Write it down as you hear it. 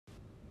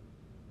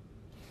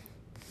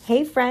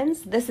Hey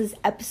friends, this is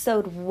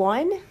episode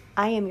 1.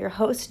 I am your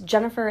host,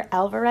 Jennifer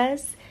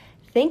Alvarez.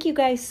 Thank you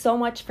guys so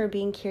much for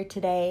being here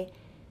today.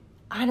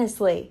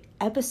 Honestly,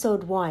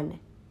 episode 1,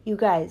 you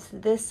guys,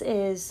 this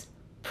is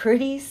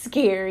pretty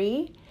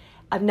scary.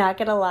 I'm not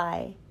gonna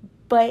lie,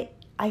 but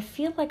I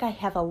feel like I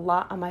have a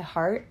lot on my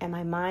heart and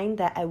my mind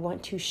that I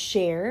want to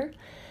share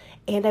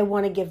and I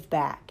want to give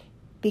back.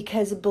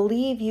 Because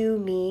believe you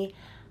me,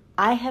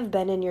 I have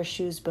been in your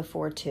shoes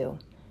before too.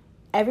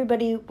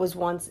 Everybody was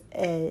once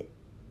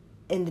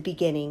in the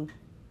beginning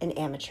an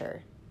amateur.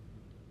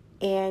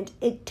 And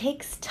it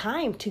takes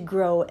time to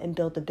grow and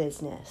build a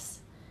business.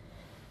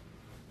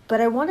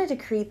 But I wanted to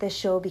create this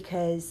show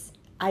because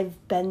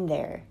I've been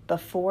there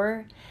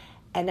before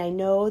and I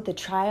know the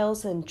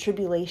trials and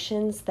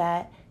tribulations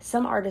that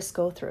some artists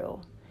go through.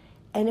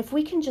 And if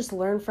we can just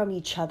learn from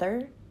each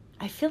other,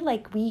 I feel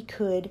like we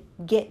could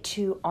get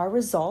to our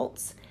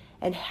results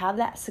and have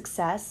that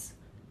success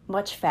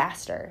much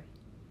faster.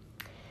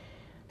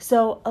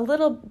 So a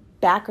little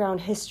background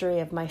history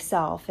of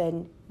myself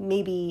and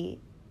maybe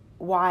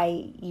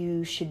why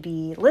you should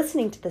be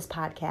listening to this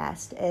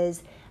podcast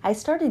is I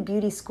started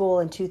beauty school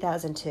in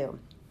 2002.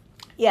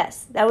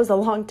 Yes, that was a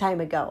long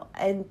time ago,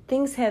 and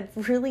things have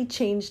really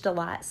changed a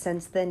lot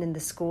since then in the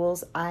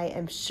schools. I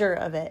am sure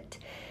of it.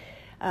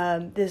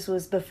 This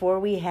was before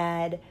we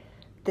had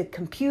the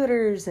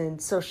computers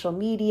and social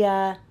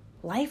media.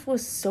 Life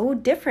was so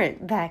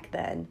different back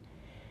then.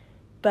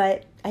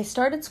 But I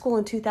started school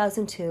in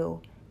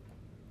 2002.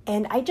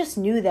 And I just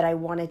knew that I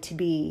wanted to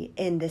be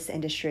in this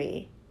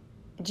industry.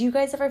 Do you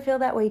guys ever feel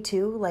that way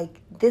too? Like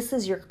this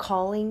is your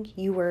calling.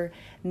 You were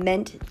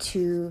meant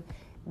to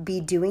be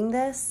doing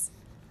this.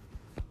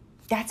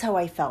 That's how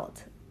I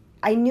felt.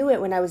 I knew it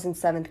when I was in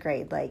 7th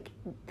grade. Like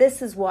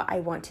this is what I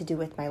want to do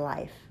with my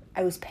life.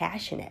 I was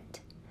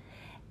passionate.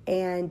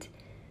 And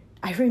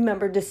I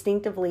remember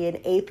distinctively in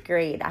 8th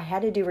grade, I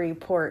had to do a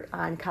report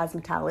on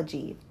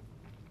cosmetology.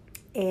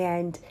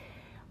 And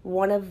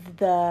one of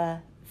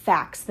the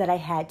facts that I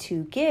had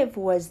to give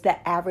was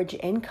the average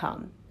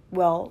income.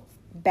 Well,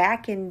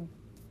 back in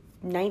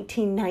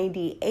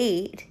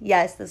 1998,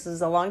 yes, this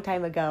is a long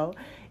time ago,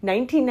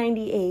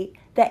 1998,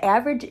 the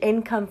average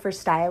income for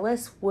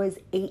stylists was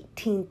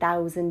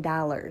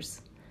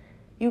 $18,000.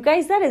 You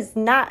guys, that is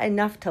not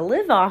enough to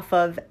live off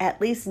of,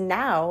 at least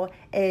now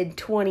in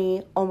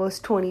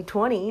almost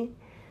 2020.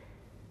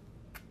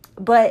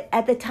 But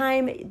at the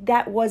time,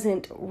 that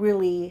wasn't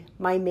really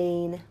my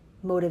main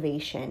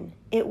motivation.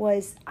 It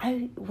was,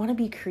 I want to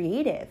be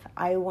creative.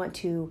 I want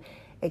to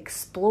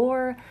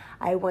explore.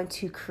 I want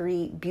to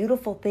create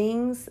beautiful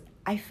things.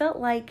 I felt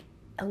like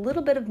a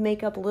little bit of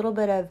makeup, a little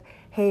bit of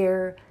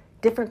hair,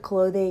 different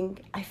clothing.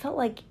 I felt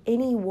like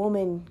any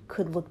woman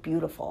could look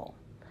beautiful.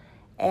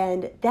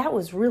 And that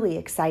was really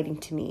exciting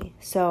to me.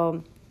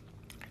 So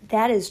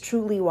that is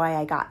truly why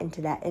I got into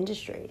that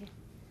industry.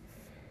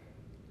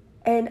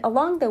 And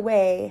along the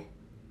way,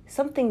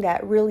 something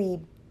that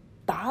really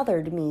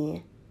bothered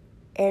me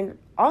and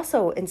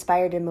also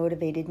inspired and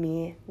motivated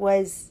me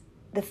was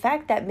the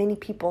fact that many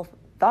people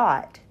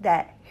thought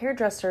that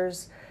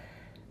hairdressers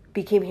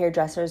became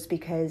hairdressers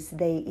because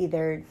they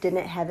either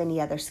didn't have any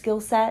other skill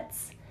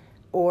sets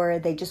or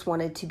they just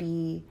wanted to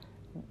be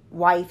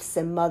wives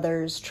and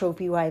mothers,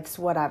 trophy wives,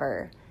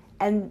 whatever.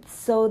 And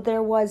so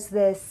there was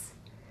this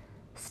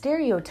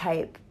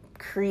stereotype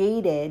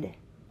created,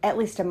 at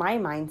least in my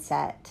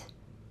mindset,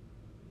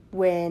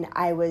 when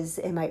I was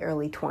in my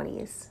early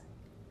 20s.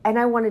 And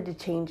I wanted to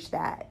change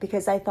that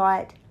because I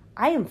thought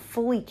I am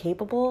fully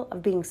capable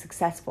of being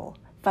successful,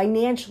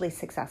 financially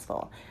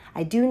successful.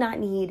 I do not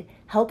need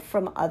help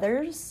from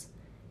others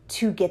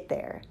to get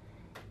there.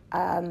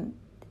 And,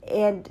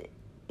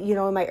 you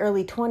know, in my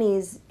early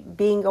 20s,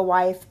 being a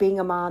wife, being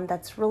a mom,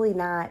 that's really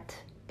not,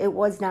 it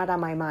was not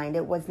on my mind.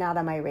 It was not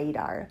on my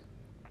radar.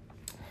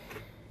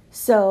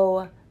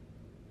 So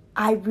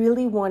I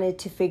really wanted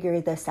to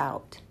figure this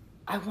out.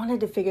 I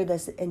wanted to figure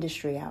this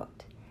industry out.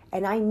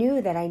 And I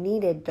knew that I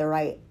needed the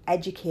right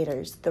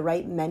educators, the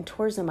right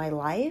mentors in my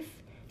life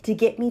to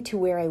get me to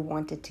where I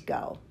wanted to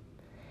go.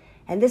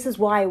 And this is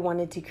why I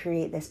wanted to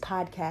create this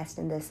podcast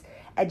and this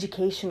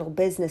educational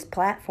business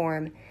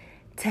platform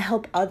to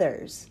help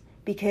others,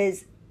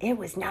 because it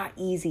was not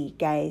easy,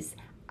 guys.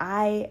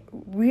 I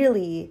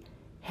really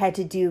had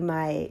to do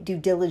my due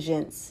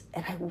diligence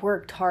and I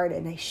worked hard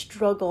and I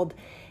struggled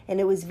and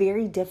it was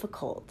very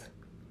difficult.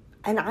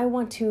 And I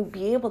want to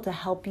be able to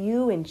help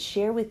you and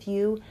share with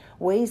you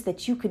ways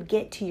that you could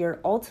get to your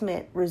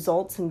ultimate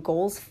results and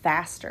goals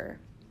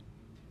faster.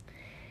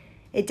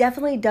 It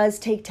definitely does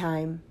take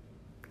time,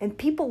 and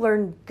people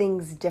learn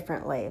things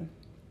differently.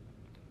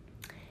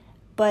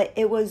 But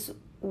it was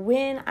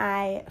when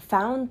I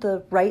found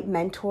the right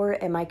mentor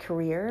in my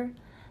career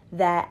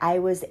that I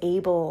was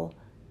able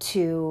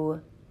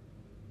to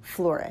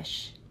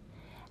flourish.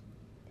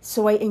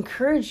 So I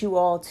encourage you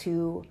all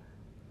to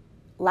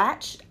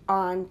latch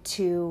on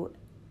to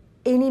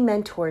any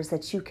mentors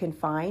that you can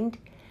find.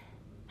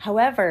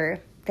 However,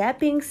 that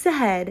being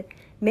said,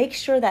 Make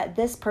sure that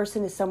this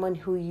person is someone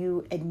who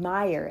you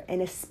admire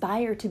and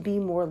aspire to be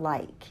more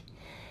like.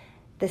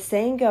 The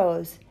saying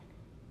goes,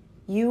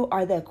 you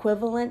are the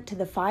equivalent to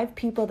the 5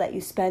 people that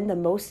you spend the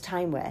most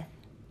time with.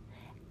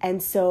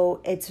 And so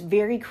it's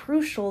very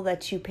crucial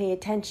that you pay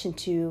attention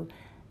to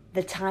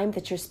the time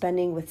that you're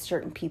spending with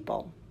certain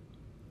people.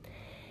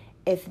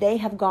 If they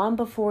have gone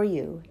before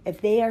you,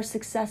 if they are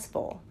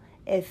successful,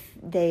 if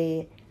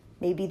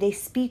maybe they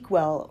speak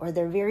well or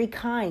they're very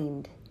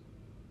kind,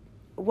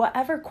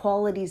 whatever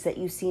qualities that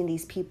you see in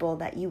these people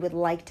that you would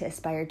like to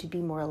aspire to be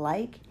more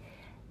like,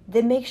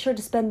 then make sure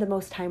to spend the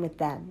most time with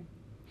them.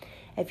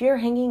 If you're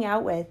hanging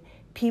out with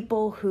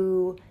people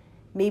who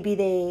maybe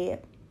they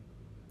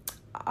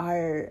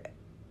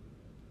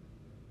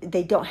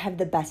don't have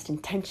the best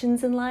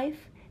intentions in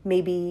life,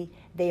 maybe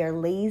they are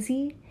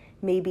lazy,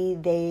 maybe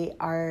they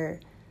are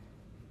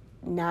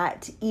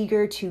not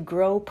eager to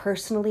grow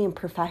personally and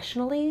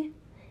professionally,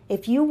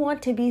 if you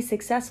want to be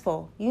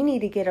successful, you need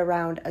to get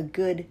around a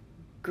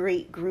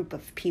great group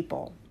of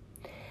people.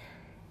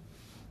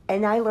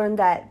 And I learned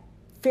that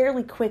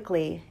fairly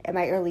quickly in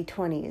my early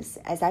 20s,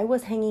 as I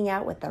was hanging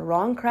out with the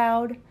wrong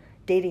crowd,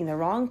 dating the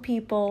wrong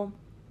people,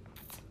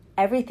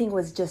 everything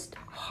was just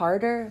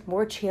harder,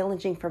 more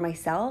challenging for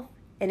myself.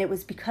 And it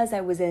was because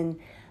I was in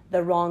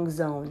the wrong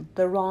zone,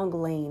 the wrong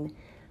lane,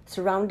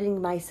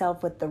 surrounding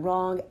myself with the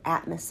wrong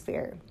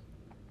atmosphere.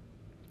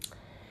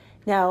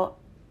 Now,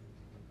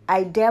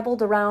 I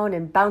dabbled around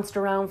and bounced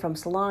around from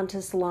salon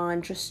to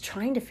salon, just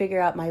trying to figure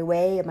out my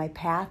way and my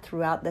path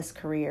throughout this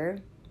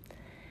career.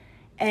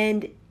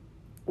 And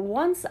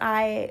once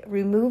I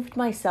removed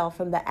myself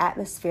from the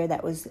atmosphere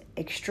that was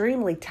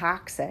extremely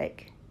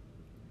toxic,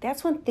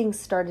 that's when things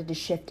started to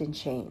shift and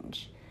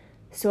change.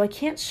 So I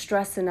can't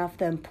stress enough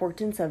the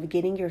importance of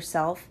getting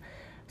yourself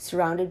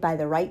surrounded by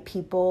the right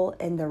people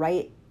in the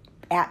right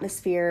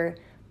atmosphere,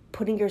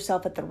 putting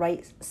yourself at the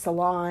right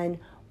salon,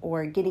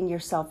 or getting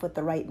yourself with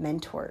the right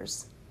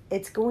mentors.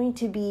 It's going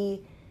to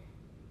be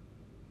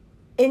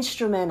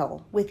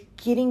instrumental with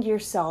getting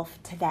yourself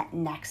to that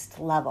next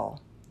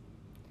level.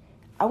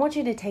 I want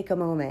you to take a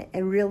moment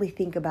and really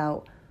think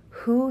about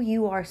who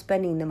you are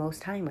spending the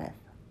most time with.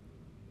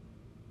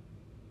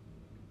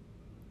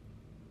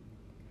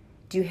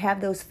 Do you have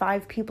those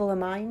 5 people in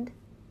mind?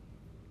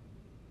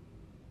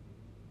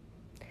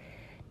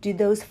 Do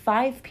those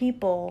 5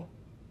 people,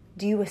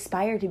 do you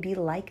aspire to be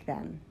like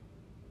them?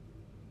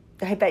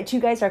 I bet you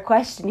guys are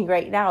questioning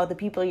right now the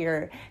people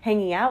you're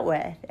hanging out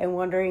with and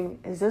wondering,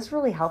 is this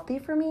really healthy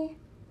for me?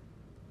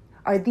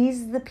 Are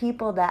these the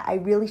people that I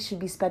really should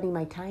be spending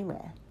my time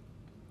with?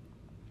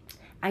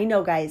 I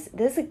know, guys,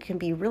 this can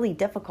be really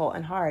difficult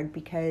and hard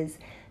because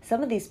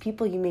some of these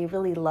people you may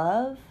really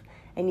love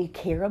and you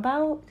care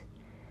about,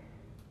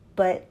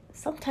 but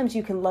sometimes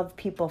you can love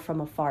people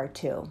from afar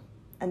too,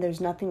 and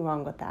there's nothing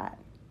wrong with that.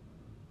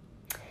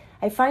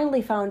 I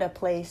finally found a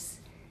place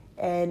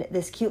in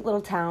this cute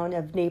little town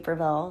of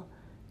Naperville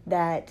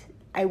that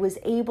I was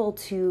able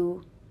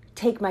to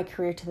take my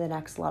career to the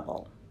next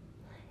level.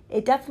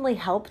 It definitely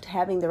helped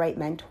having the right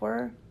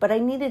mentor, but I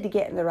needed to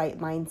get in the right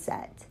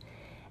mindset.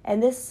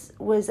 And this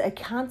was a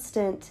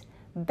constant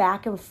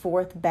back and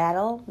forth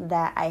battle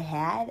that I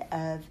had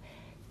of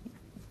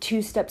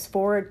 2 steps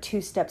forward, 2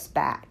 steps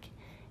back.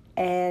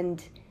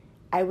 And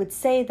I would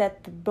say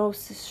that the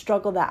most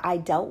struggle that I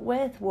dealt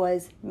with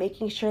was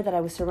making sure that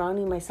I was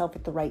surrounding myself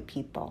with the right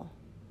people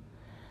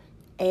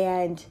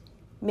and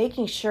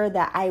making sure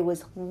that I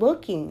was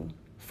looking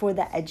for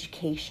the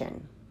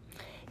education.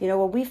 You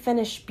know, when we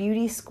finish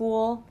beauty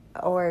school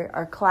or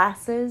our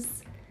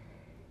classes,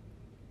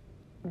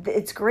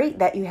 it's great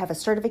that you have a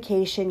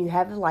certification, you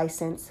have a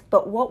license,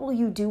 but what will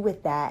you do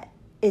with that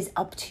is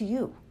up to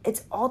you.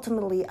 It's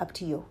ultimately up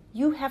to you.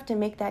 You have to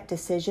make that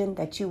decision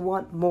that you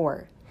want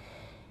more.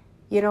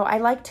 You know, I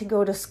like to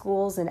go to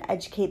schools and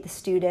educate the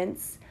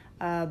students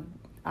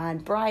on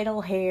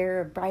bridal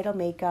hair, bridal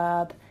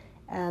makeup,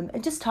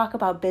 and just talk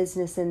about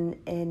business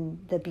in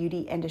the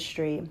beauty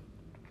industry.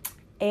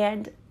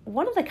 And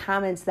one of the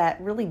comments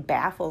that really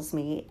baffles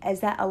me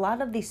is that a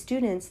lot of these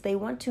students, they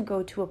want to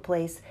go to a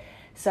place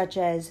such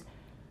as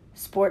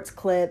Sports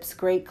Clips,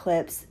 Great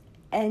Clips,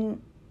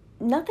 and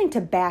nothing to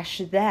bash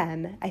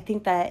them. I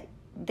think that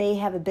they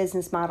have a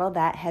business model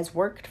that has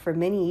worked for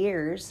many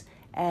years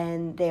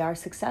and they are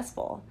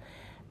successful.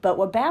 But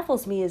what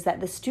baffles me is that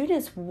the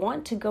students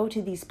want to go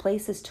to these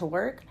places to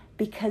work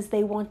because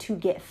they want to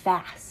get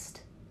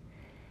fast.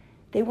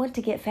 They want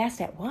to get fast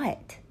at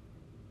what?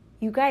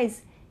 You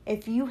guys,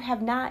 if you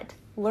have not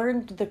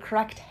learned the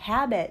correct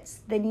habits,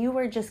 then you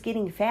are just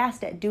getting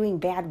fast at doing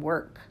bad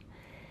work.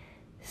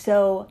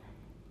 So,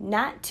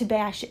 not to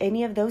bash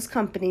any of those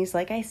companies,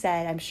 like I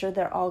said, I'm sure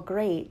they're all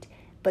great,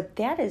 but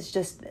that is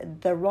just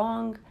the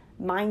wrong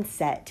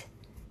mindset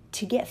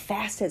to get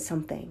fast at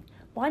something.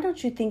 Why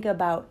don't you think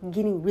about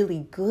getting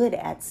really good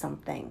at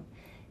something?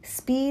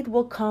 Speed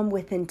will come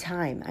within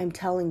time, I'm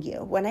telling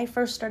you. When I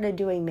first started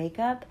doing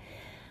makeup,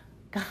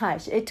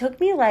 gosh, it took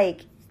me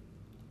like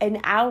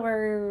an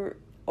hour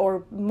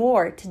or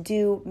more to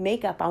do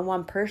makeup on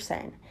one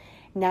person.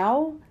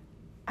 Now,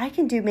 I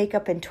can do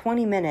makeup in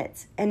 20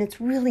 minutes, and it's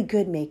really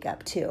good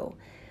makeup too.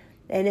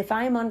 And if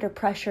I'm under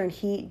pressure and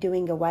heat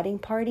doing a wedding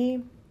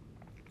party,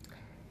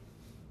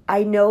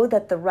 I know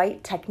that the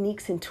right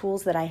techniques and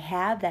tools that I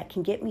have that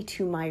can get me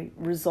to my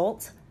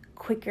results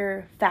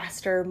quicker,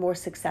 faster, more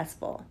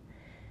successful.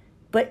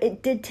 But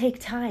it did take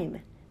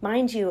time.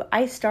 Mind you,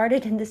 I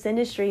started in this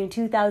industry in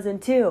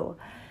 2002.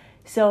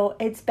 So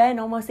it's been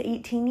almost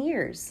 18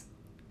 years.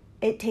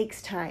 It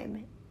takes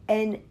time.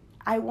 And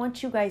I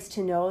want you guys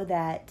to know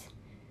that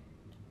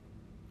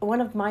one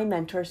of my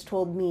mentors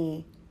told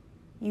me,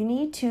 you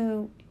need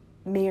to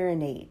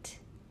marinate.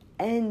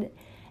 And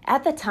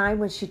at the time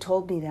when she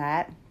told me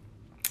that,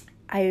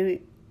 I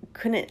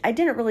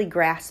didn't really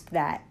grasp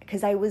that,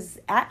 because I was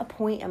at a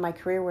point in my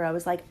career where I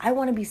was like, I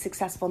want to be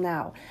successful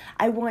now.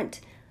 I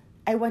want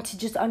to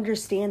just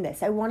understand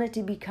this. I want it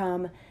to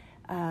become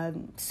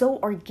so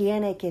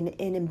organic and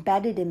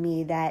embedded in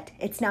me that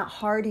it's not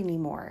hard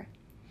anymore.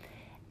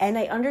 And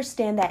I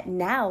understand that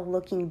now,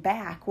 looking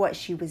back, what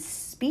she was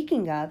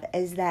speaking of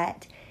is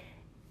that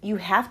you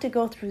have to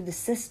go through the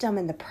system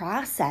and the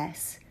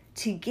process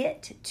to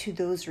get to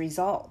those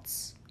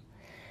results.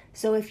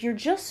 So if you're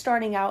just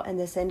starting out in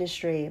this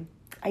industry,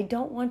 I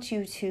don't want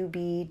you to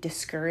be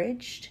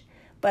discouraged,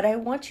 but I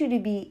want you to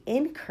be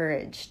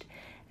encouraged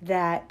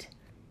that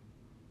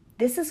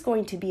this is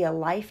going to be a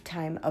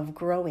lifetime of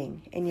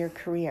growing in your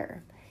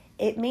career.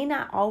 It may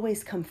not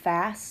always come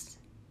fast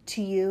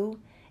to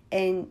you,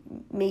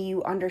 and may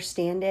you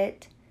understand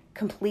it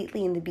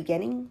completely in the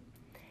beginning.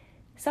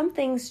 Some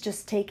things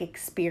just take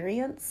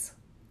experience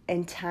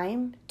and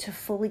time to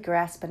fully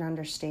grasp and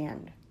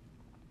understand.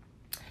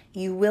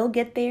 You will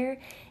get there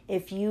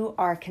if you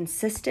are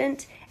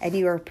consistent and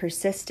you are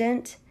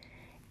persistent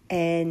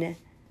in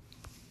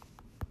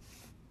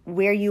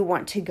where you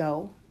want to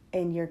go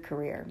in your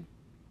career.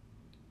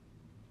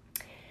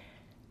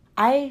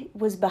 I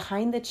was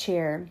behind the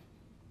chair,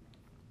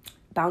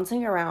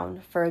 bouncing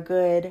around for a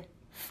good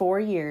 4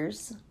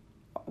 years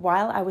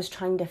while I was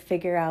trying to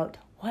figure out,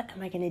 what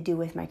am I going to do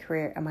with my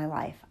career and my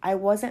life? I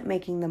wasn't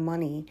making the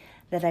money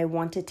that I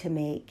wanted to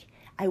make.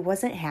 I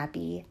wasn't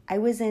happy. I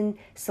was in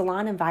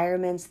salon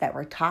environments that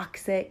were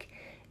toxic,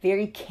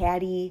 very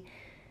catty,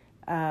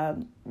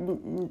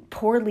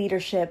 poor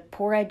leadership,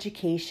 poor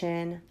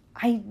education.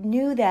 I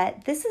knew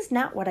that this is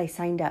not what I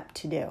signed up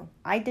to do.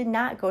 I did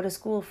not go to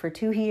school for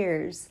 2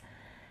 years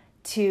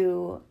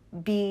to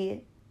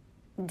be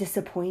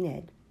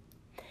disappointed.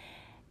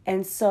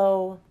 And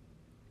so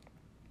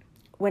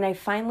when I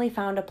finally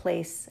found a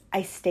place,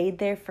 I stayed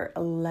there for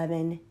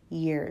 11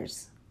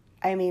 years.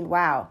 I mean,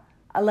 wow,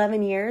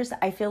 11 years.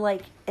 I feel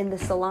like in the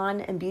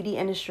salon and beauty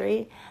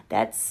industry,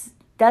 that's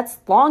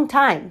long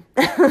time.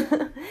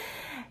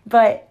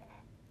 But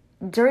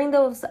during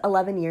those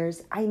 11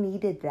 years, I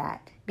needed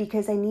that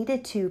because I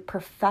needed to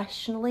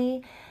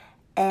professionally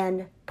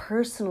and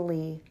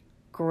personally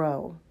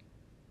grow.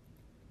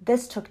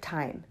 This took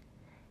time.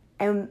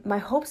 And my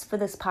hopes for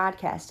this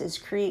podcast is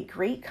create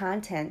great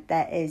content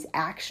that is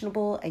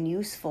actionable and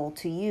useful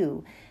to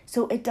you,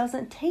 so it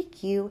doesn't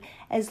take you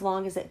as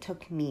long as it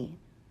took me.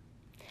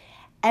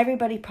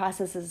 Everybody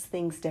processes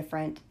things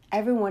different.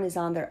 Everyone is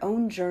on their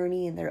own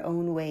journey and their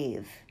own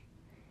wave.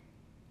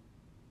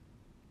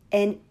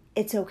 And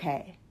it's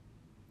okay.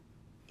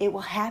 It will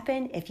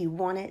happen if you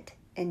want it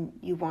and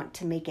you want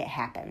to make it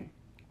happen.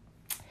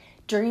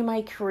 During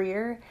my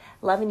career,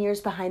 11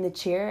 years behind the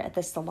chair at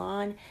the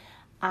salon,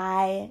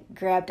 I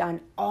grabbed on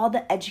all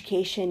the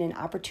education and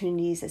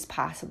opportunities as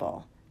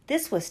possible.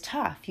 This was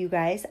tough, you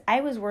guys.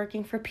 I was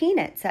working for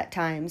peanuts at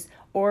times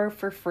or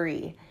for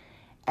free.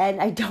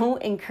 And I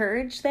don't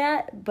encourage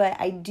that, but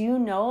I do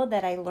know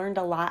that I learned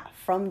a lot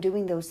from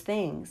doing those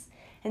things.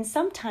 And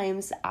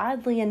sometimes,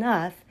 oddly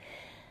enough,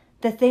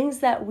 the things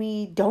that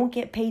we don't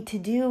get paid to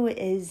do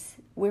is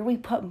where we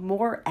put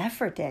more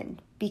effort in,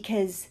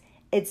 because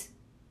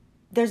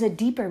there's a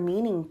deeper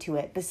meaning to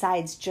it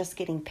besides just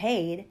getting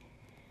paid.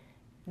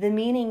 The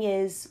meaning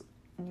is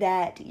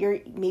that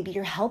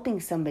you're helping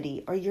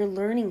somebody or you're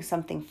learning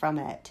something from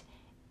it.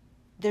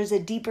 There's a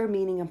deeper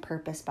meaning and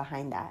purpose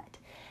behind that.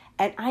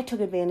 And I took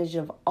advantage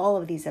of all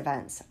of these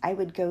events. I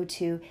would go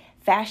to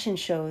fashion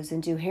shows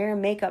and do hair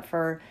and makeup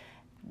for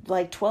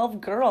like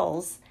 12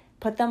 girls,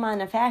 put them on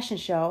a fashion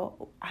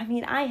show. I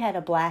mean, I had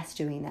a blast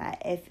doing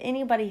that. If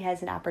anybody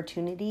has an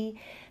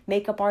opportunity,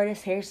 makeup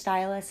artists,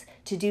 hairstylists,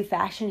 to do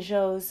fashion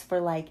shows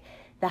for like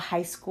the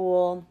high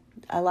school,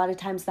 a lot of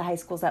times the high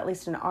schools, at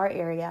least in our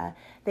area,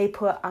 they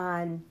put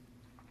on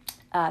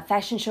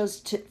fashion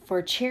shows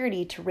for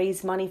charity to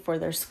raise money for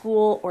their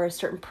school or a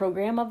certain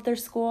program of their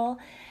school.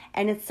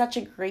 And it's such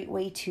a great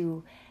way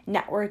to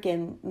network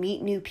and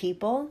meet new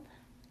people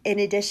in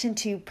addition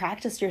to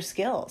practice your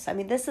skills. I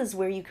mean, this is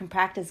where you can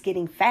practice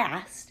getting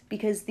fast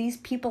because these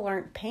people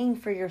aren't paying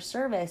for your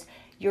service.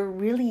 You're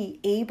really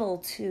able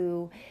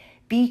to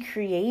be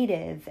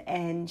creative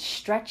and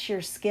stretch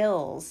your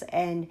skills.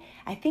 And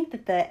I think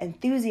that the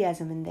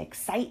enthusiasm and the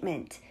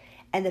excitement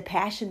and the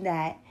passion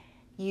that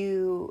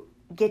you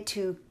get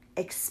to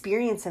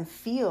experience and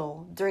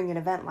feel during an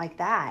event like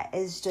that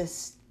is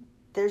just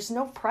there's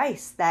no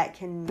price that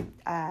can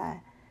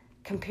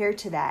compare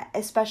to that,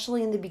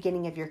 especially in the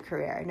beginning of your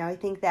career. Now, I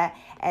think that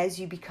as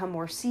you become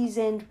more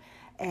seasoned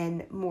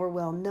and more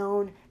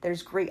well-known,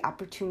 there's great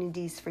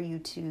opportunities for you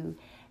to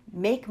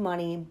make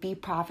money, be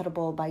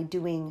profitable by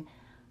doing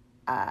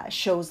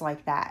shows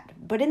like that.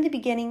 But in the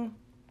beginning,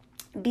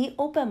 be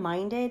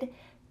open-minded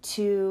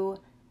to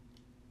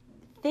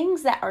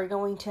things that are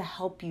going to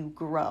help you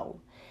grow.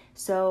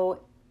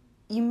 So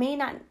it may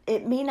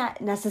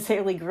not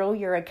necessarily grow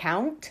your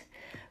account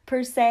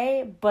per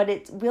se, but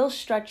it will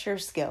stretch your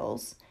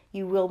skills.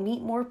 You will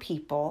meet more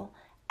people.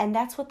 And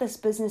that's what this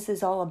business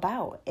is all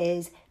about,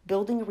 is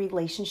building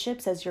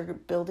relationships as you're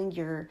building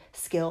your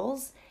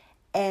skills.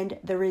 And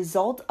the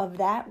result of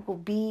that will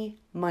be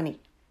money.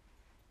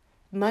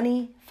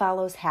 Money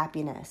follows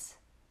happiness.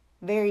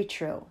 Very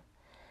true.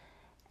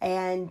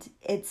 And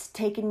it's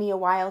taken me a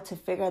while to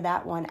figure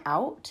that one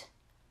out.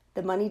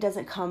 The money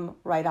doesn't come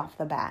right off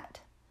the bat.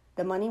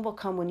 The money will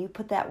come when you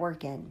put that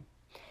work in.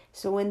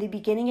 So in the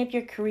beginning of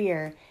your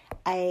career,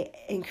 I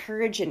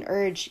encourage and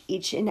urge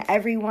each and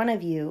every one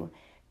of you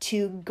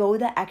to go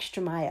the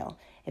extra mile.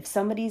 If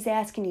somebody's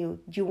asking you,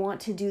 do you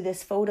want to do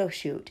this photo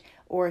shoot?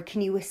 Or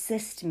can you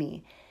assist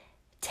me?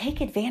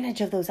 Take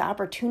advantage of those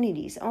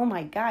opportunities. Oh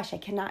my gosh, I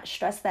cannot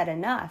stress that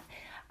enough.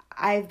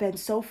 I've been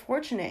so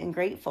fortunate and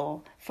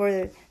grateful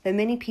for the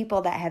many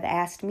people that have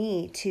asked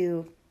me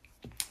to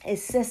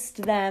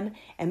assist them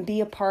and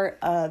be a part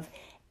of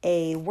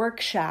a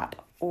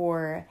workshop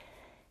or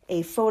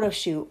a photo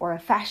shoot or a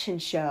fashion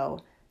show,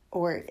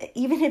 or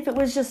even if it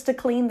was just to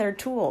clean their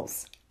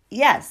tools.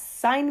 Yes,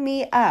 sign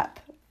me up.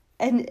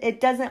 And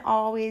it doesn't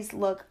always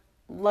look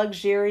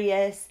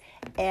luxurious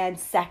and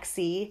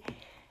sexy,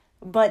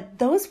 but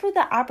those were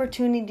the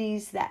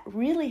opportunities that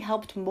really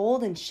helped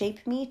mold and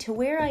shape me to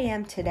where I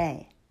am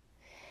today.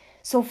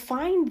 So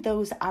find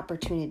those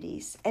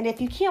opportunities. And if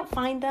you can't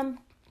find them,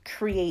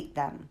 create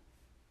them.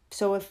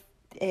 So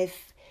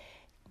if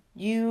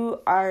you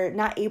are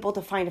not able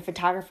to find a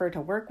photographer to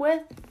work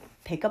with,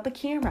 pick up a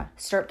camera,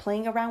 start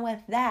playing around with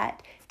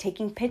that,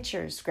 taking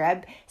pictures,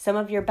 grab some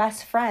of your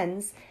best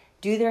friends,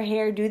 do their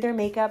hair, do their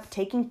makeup,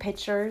 taking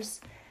pictures.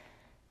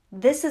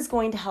 This is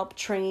going to help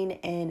train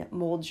and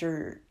mold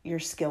your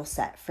skill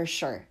set for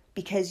sure,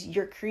 because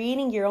you're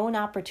creating your own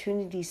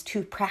opportunities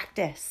to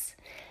practice.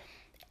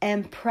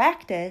 And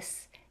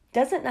practice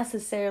doesn't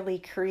necessarily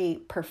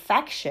create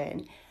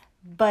perfection,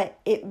 but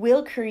it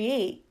will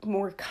create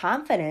more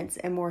confidence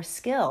and more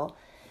skill.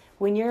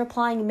 When you're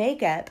applying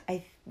makeup,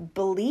 I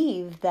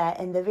believe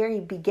that in the very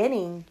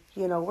beginning,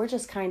 we're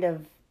just kind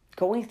of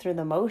going through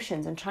the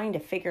motions and trying to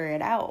figure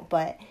it out.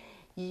 But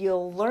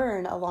you'll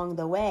learn along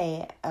the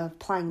way of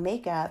applying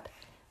makeup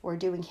or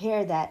doing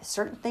hair that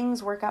certain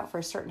things work out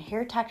for certain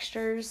hair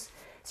textures,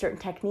 certain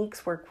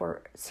techniques work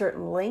for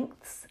certain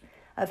lengths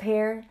of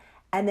hair.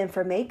 And then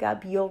for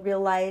makeup, you'll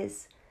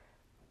realize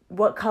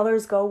what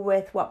colors go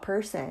with what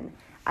person.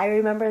 I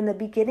remember in the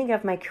beginning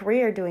of my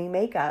career doing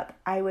makeup,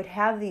 I would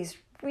have these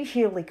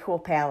really cool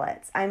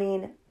palettes. I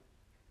mean,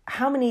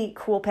 how many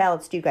cool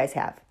palettes do you guys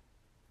have?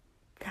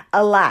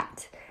 A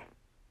lot.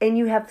 And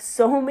you have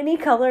so many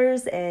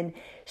colors and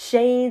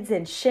shades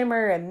and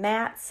shimmer and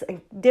mattes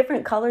and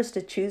different colors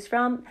to choose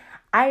from.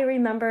 I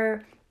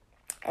remember,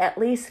 at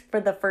least for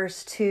the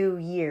first 2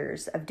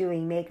 years of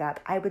doing makeup,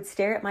 I would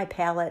stare at my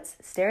palettes,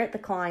 stare at the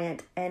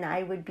client, and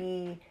I would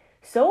be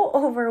so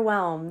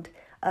overwhelmed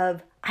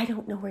of, I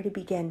don't know where to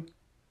begin.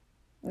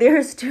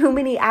 There's too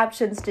many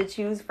options to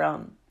choose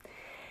from.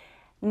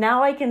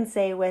 Now I can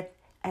say with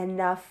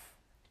enough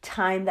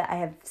time that I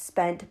have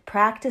spent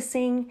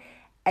practicing,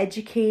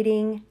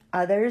 educating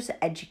others,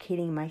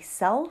 educating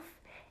myself,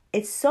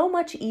 it's so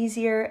much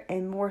easier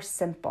and more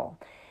simple.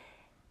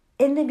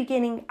 In the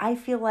beginning, I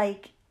feel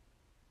like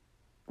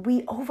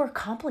we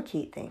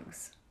overcomplicate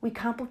things. We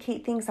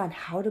complicate things on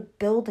how to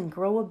build and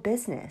grow a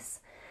business.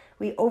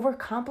 We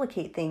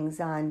overcomplicate things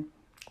on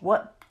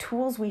what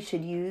tools we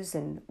should use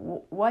and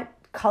what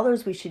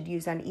colors we should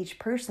use on each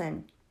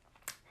person.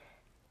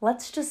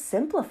 Let's just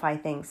simplify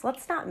things.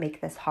 Let's not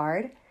make this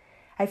hard.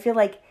 I feel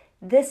like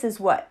this is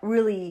what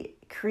really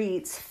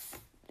creates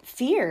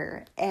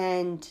fear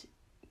and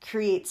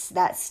creates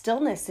that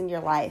stillness in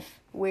your life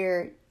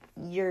where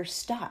you're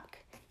stuck.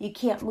 You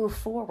can't move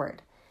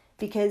forward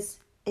because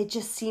it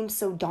just seems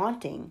so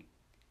daunting.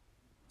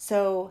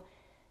 So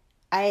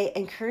I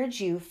encourage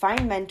you,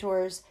 find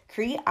mentors,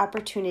 create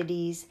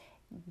opportunities,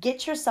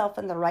 get yourself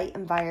in the right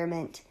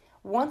environment.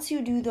 Once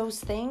you do those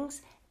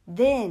things,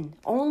 then,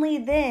 only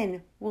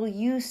then, will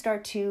you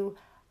start to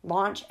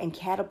launch and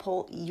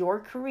catapult your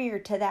career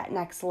to that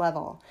next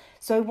level.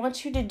 So I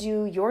want you to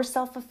do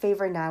yourself a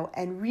favor now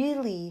and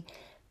really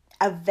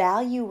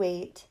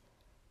evaluate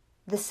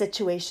the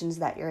situations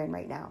that you're in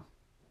right now.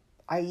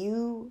 Are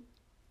you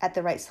at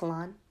the right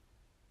salon?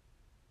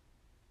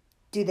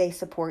 Do they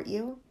support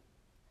you?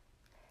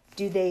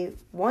 Do they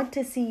want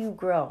to see you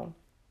grow?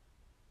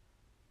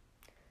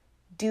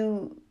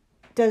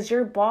 Does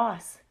your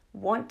boss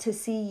want to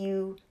see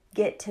you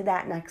get to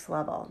that next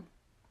level?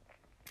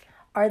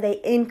 Are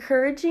they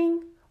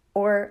encouraging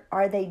Or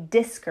are they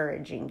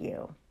discouraging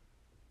you?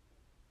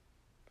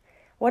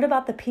 What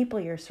about the people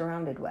you're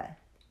surrounded with?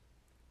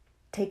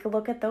 Take a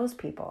look at those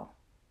people.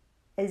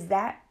 Is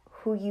that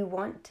who you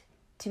want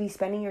to be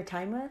spending your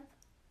time with?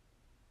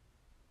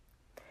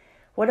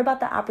 What about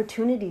the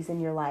opportunities in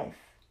your life?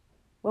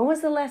 When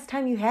was the last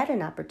time you had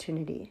an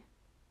opportunity?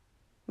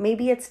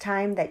 Maybe it's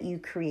time that you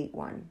create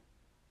one.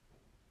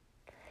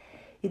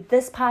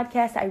 This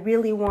podcast, I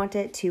really want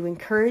it to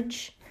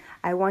encourage.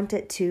 I want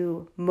it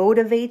to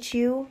motivate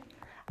you.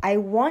 I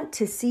want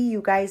to see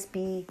you guys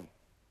be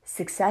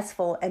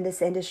successful in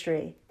this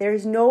industry.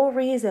 There's no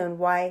reason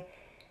why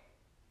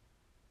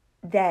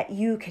that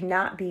you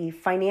cannot be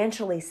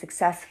financially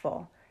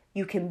successful.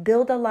 You can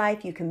build a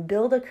life, you can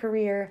build a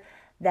career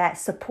that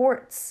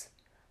supports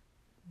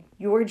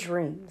your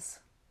dreams.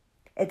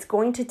 It's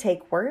going to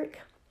take work.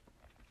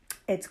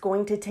 It's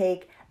going to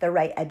take the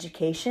right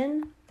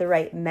education, the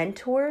right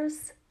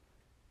mentors.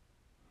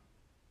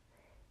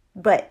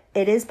 But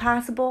it is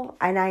possible,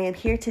 and I am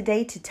here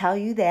today to tell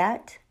you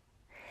that.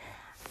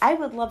 I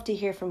would love to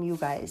hear from you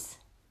guys.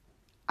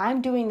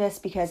 I'm doing this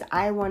because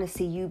I want to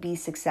see you be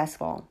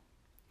successful.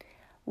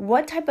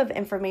 What type of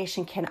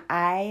information can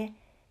I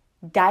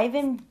dive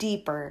in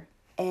deeper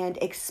and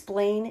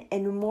explain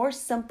in a more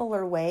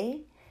simpler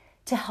way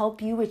to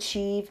help you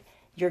achieve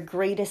your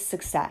greatest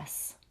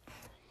success?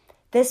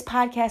 This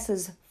podcast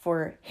is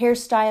for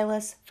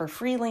hairstylists, for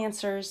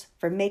freelancers,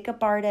 for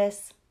makeup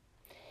artists.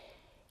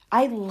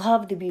 I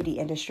love the beauty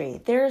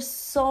industry. There's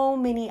so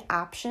many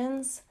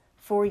options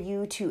for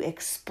you to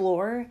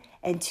explore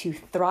and to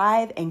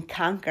thrive and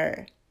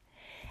conquer.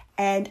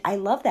 And I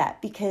love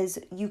that because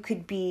you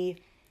could be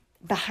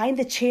behind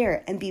the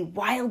chair and be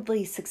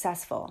wildly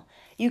successful.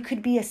 You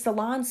could be a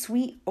salon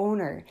suite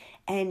owner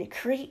and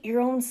create your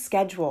own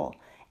schedule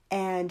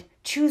and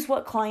choose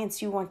what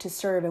clients you want to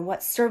serve and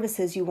what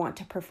services you want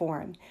to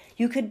perform.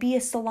 You could be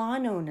a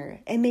salon owner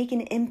and make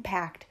an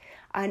impact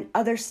on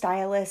other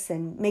stylists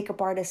and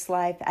makeup artists'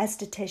 life,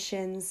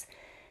 estheticians,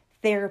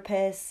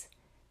 therapists.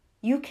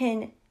 You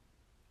can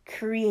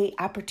create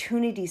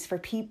opportunities for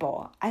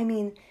people. I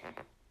mean,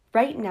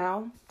 right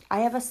now, I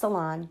have a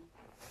salon,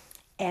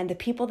 and the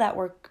people that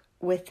work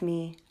with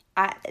me,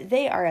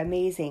 they are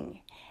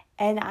amazing.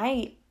 And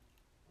I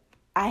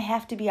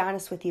have to be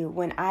honest with you,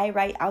 when I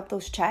write out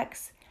those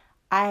checks,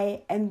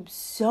 I am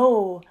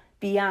so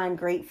beyond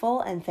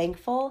grateful and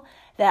thankful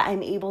that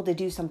I'm able to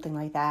do something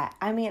like that.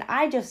 I mean,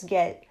 I just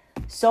get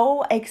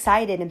so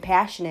excited and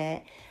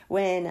passionate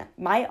when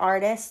my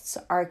artists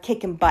are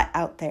kicking butt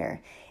out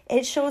there.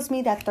 It shows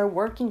me that they're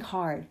working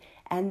hard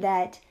and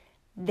that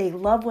they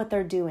love what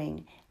they're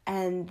doing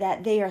and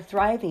that they are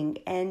thriving.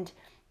 And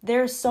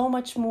there's so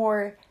much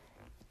more,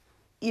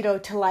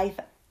 to life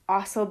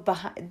also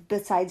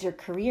besides your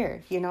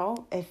career.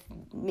 If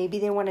maybe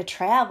they want to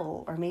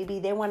travel or maybe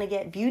they want to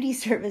get beauty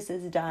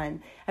services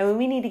done. I mean,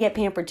 we need to get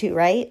pampered too,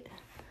 right?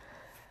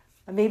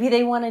 Maybe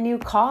they want a new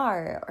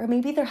car, or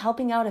maybe they're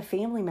helping out a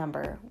family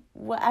member.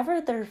 Whatever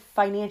their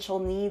financial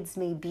needs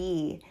may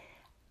be,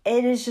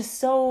 it is just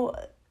so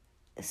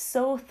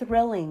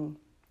thrilling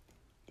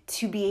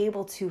to be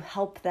able to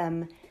help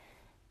them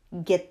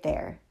get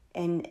there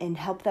and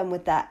help them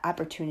with that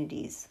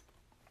opportunities.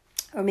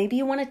 Or maybe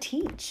you want to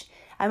teach.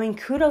 I mean,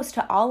 kudos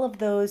to all of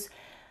those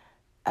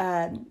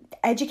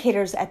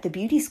educators at the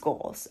beauty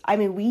schools. I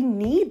mean, we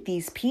need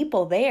these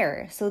people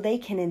there so they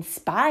can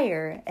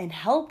inspire and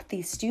help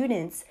these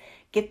students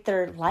get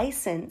their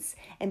license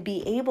and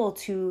be able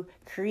to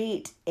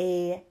create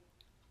a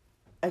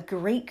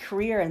great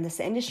career in this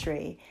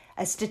industry.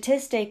 A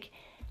statistic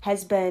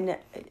has been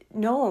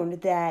known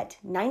that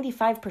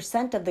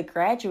 95% of the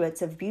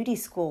graduates of beauty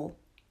school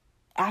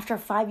after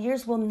 5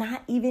 years will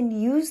not even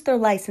use their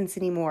license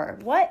anymore.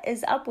 What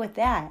is up with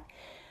that?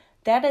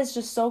 That is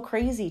just so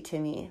crazy to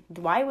me.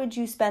 Why would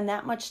you spend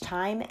that much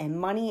time and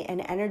money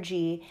and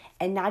energy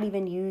and not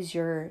even use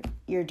your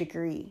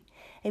degree?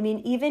 I mean,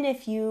 even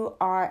if you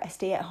are a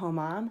stay-at-home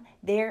mom,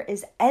 there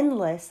is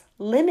endless,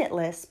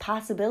 limitless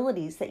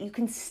possibilities that you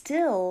can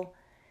still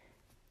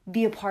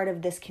be a part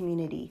of this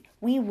community.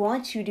 We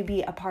want you to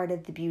be a part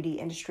of the beauty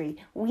industry.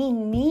 We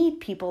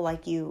need people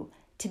like you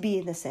to be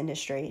in this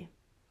industry.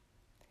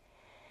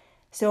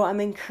 So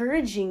I'm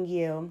encouraging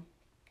you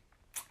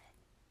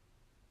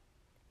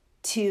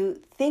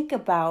to think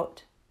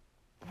about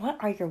what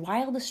are your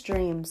wildest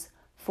dreams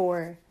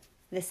for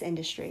this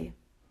industry.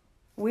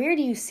 Where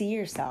do you see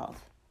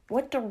yourself?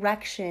 What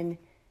direction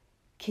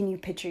can you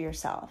picture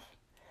yourself?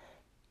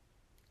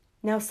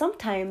 Now,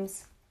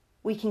 sometimes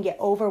we can get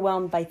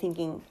overwhelmed by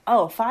thinking,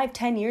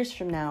 5-10 years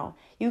from now,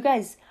 you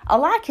guys, a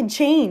lot can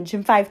change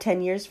in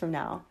 5-10 years from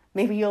now.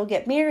 Maybe you'll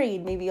get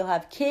married, maybe you'll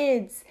have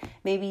kids,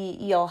 maybe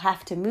you'll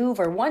have to move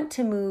or want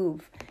to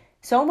move.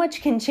 So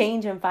much can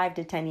change in 5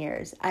 to 10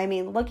 years. I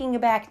mean, looking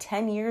back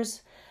 10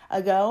 years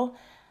ago,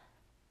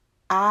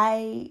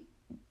 I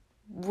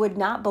would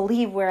not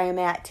believe where I'm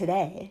at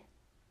today.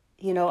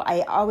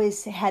 I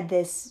always had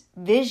this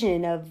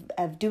vision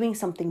of doing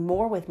something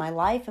more with my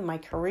life and my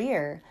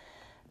career,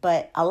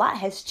 but a lot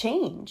has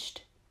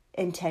changed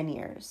in 10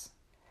 years.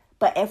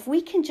 But if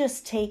we can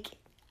just take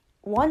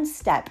one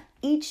step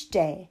each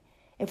day,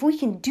 if we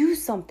can do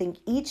something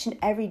each and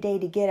every day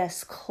to get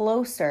us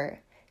closer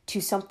to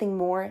something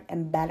more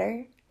and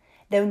better,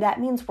 then that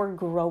means we're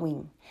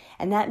growing.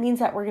 And that means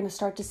that we're going to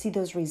start to see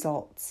those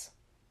results.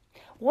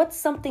 What's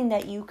something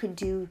that you could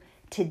do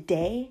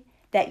today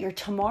that your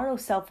tomorrow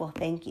self will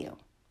thank you?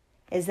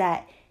 Is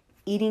that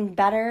eating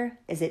better?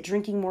 Is it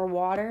drinking more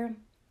water?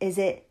 Is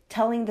it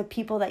telling the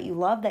people that you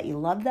love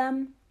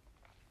them?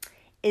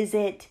 Is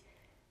it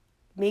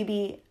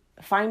maybe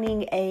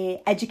finding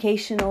a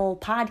educational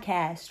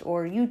podcast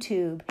or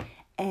YouTube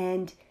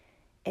and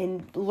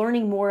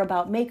learning more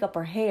about makeup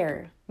or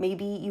hair?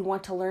 Maybe you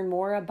want to learn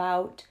more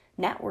about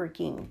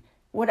networking.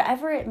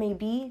 Whatever it may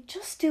be,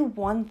 just do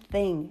one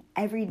thing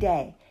every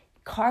day.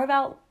 Carve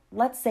out,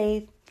 let's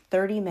say,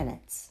 30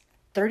 minutes.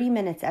 30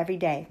 minutes every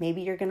day.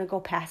 Maybe you're going to go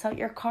pass out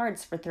your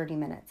cards for 30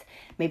 minutes.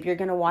 Maybe you're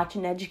going to watch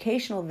an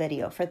educational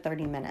video for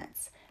 30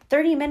 minutes.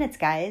 30 minutes,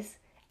 guys.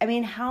 I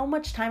mean, how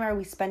much time are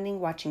we spending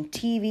watching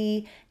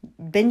TV,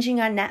 binging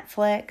on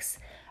Netflix,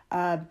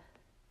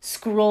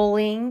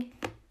 scrolling?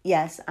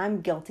 Yes,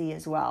 I'm guilty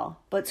as well.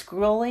 But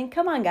scrolling,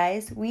 come on,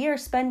 guys. We are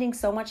spending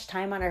so much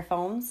time on our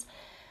phones.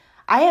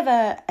 I have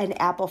an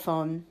Apple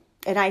phone,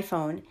 an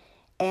iPhone,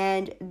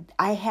 and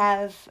I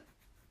have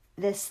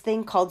this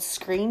thing called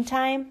Screen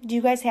Time. Do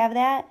you guys have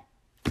that?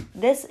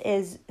 This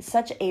is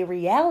such a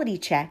reality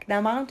check. The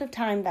amount of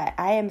time that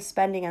I am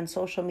spending on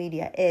social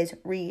media is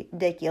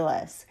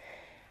ridiculous.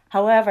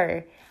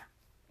 However,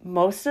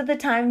 most of the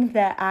time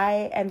that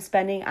I am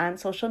spending on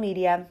social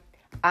media,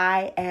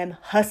 I am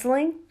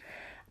hustling.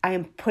 I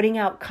am putting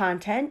out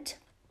content.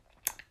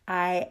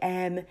 I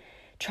am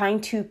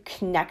trying to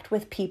connect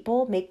with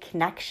people, make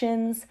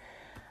connections,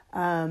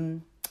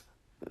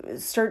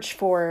 search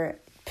for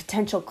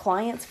potential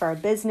clients for our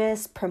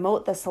business,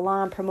 promote the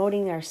salon,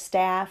 promoting our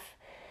staff.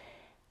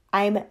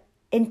 I'm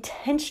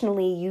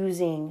intentionally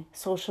using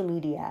social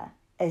media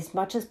as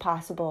much as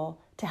possible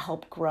to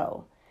help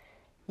grow.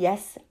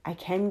 Yes, I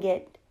can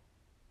get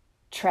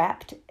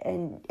trapped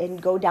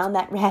and go down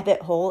that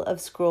rabbit hole of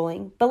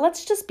scrolling, but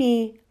let's just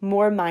be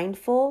more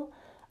mindful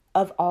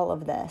of all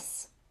of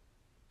this.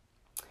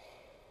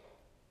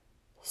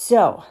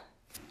 So,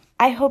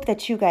 I hope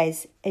that you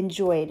guys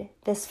enjoyed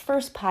this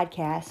first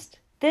podcast.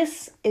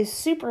 This is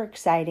super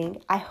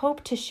exciting. I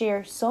hope to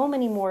share so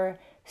many more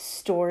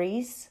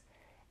stories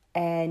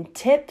and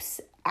tips,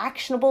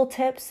 actionable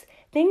tips,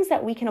 things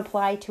that we can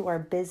apply to our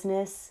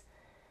business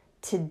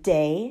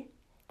today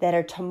that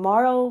our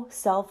tomorrow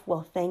self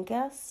will thank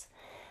us,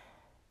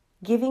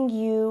 giving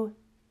you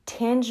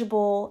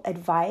tangible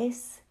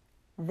advice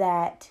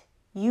that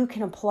you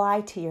can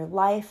apply to your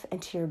life and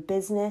to your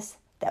business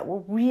that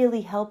will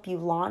really help you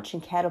launch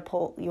and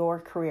catapult your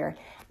career.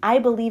 I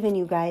believe in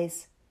you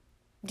guys.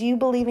 Do you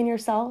believe in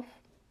yourself?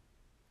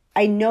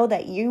 I know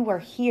that you are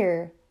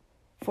here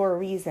for a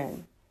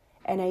reason,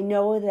 and I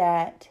know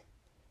that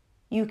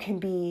you can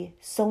be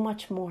so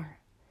much more.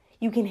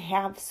 You can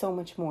have so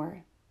much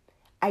more.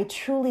 I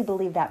truly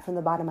believe that from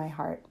the bottom of my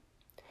heart.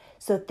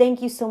 So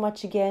thank you so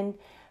much again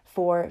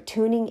for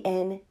tuning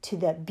in to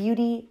the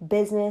Beauty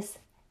Business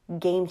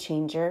Game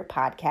Changer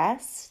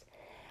podcast.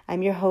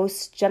 I'm your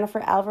host,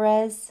 Jennifer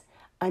Alvarez.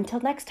 Until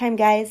next time,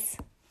 guys.